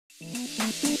This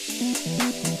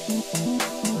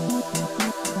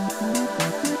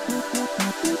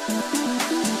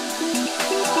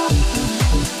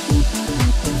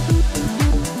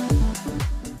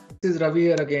is Ravi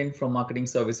here again from Marketing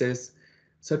Services.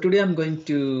 So today I'm going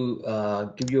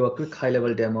to give you a quick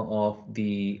high-level demo of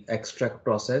the extract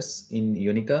process in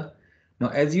Unica. Now,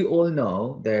 as you all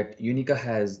know, that Unica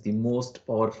has the most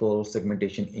powerful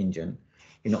segmentation engine.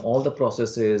 All the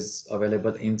processes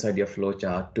available inside your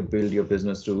flowchart to build your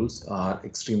business rules are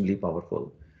extremely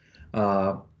powerful.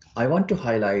 Uh, I want to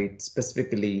highlight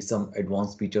specifically some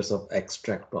advanced features of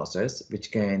extract process,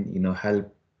 which can,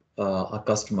 help our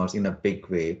customers in a big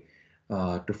way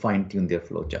to fine tune their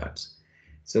flowcharts.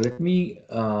 So let me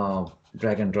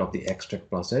drag and drop the extract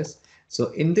process.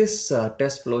 So in this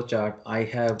test flowchart, I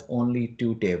have only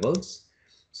two tables.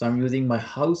 So I'm using my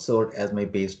household as my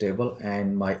base table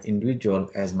and my individual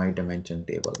as my dimension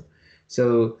table.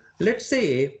 So let's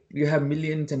say you have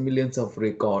millions and millions of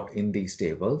record in these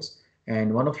tables,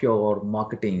 and one of your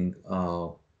marketing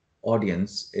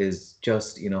audience is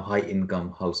just high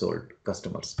income household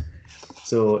customers.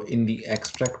 So in the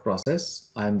extract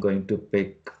process, I'm going to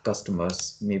pick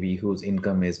customers maybe whose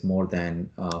income is more than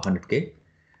 100K.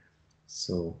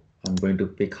 So I'm going to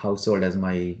pick household as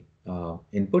my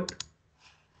input.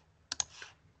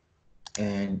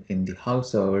 And in the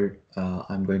household,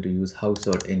 I'm going to use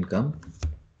household income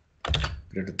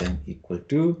greater than equal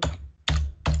to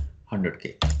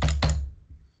 100K.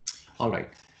 All right.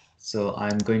 So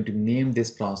I'm going to name this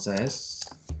process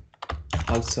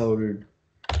household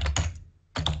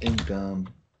income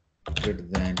greater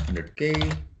than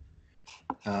 100K.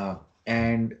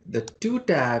 And the two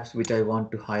tabs which I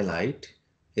want to highlight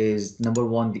is number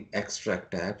one, the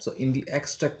extract tab. So in the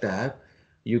extract tab,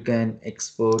 you can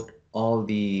export all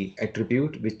the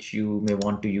attribute which you may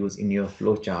want to use in your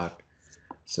flowchart.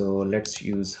 So let's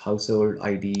use household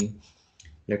ID.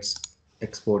 Let's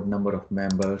export number of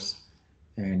members,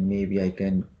 and maybe I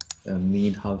can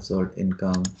mean household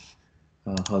income,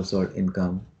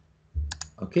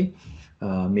 okay,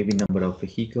 maybe number of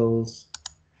vehicles,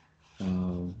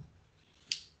 and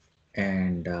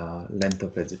length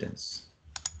of residence.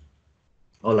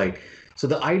 All right, so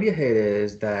the idea here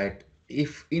is that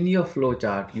if in your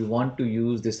flowchart you want to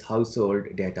use this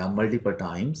household data multiple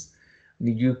times,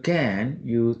 you can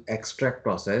use extract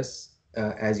process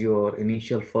as your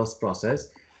initial first process,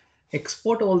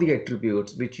 export all the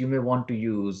attributes which you may want to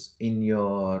use in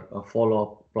your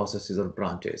follow-up processes or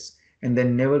branches, and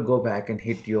then never go back and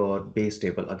hit your base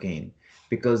table again,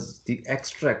 because the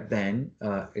extract then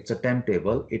it's a temp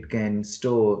table. It can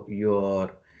store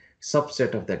your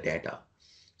subset of the data,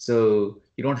 so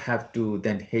you don't have to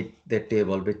then hit the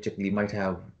table which actually might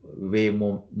have way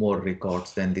more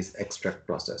records than this extract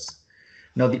process.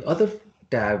 Now the other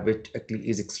tab which actually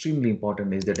is extremely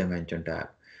important is the dimension tab.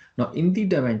 Now in the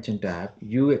dimension tab,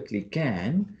 you actually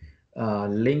can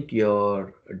link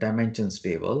your dimensions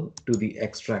table to the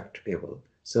extract table.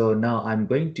 So now I'm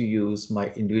going to use my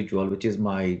individual, which is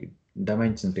my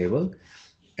dimension table,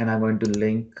 and I'm going to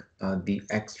link the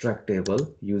extract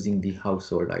table using the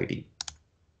household ID.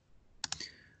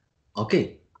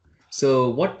 Okay, so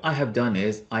what I have done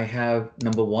is I have,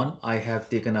 number one, I have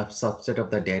taken a subset of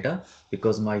the data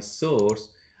because my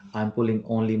source, I'm pulling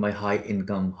only my high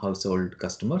income household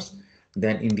customers.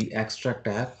 Then in the extract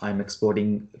tab, I'm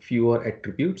exporting fewer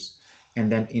attributes. And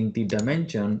then in the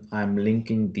dimension, I'm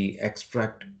linking the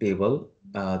extract table,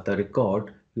 the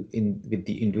record with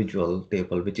the individual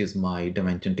table, which is my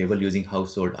dimension table using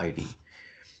household ID.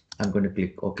 I'm going to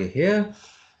click OK here,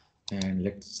 and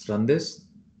let's run this.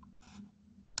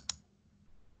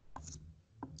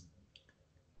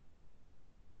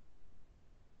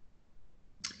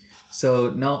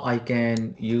 So now I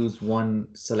can use one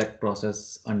select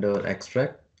process under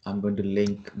extract. I'm going to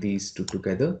link these two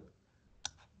together,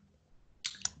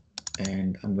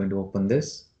 and I'm going to open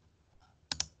this.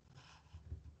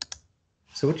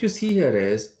 So what you see here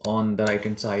is on the right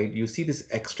hand side, you see this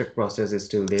extract process is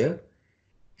still there,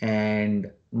 and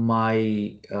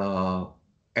my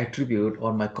attribute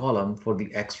or my column for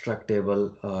the extract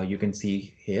table you can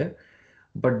see here.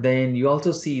 But then you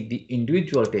also see the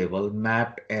individual table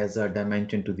mapped as a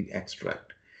dimension to the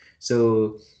extract.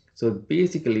 So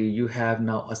basically you have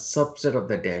now a subset of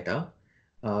the data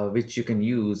which you can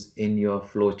use in your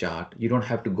flowchart. You don't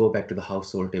have to go back to the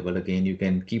household table again. You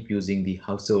can keep using the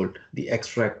household, the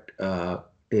extract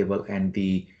table, and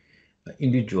the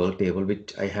individual table,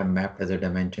 which I have mapped as a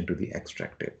dimension to the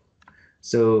extract table.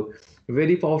 So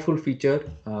very powerful feature.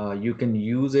 You can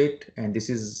use it, and this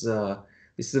is a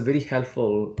very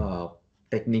helpful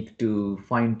technique to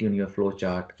fine tune your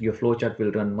flowchart. Your flowchart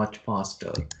will run much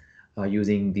faster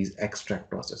using these extract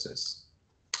processes.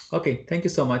 Okay, thank you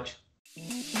so much.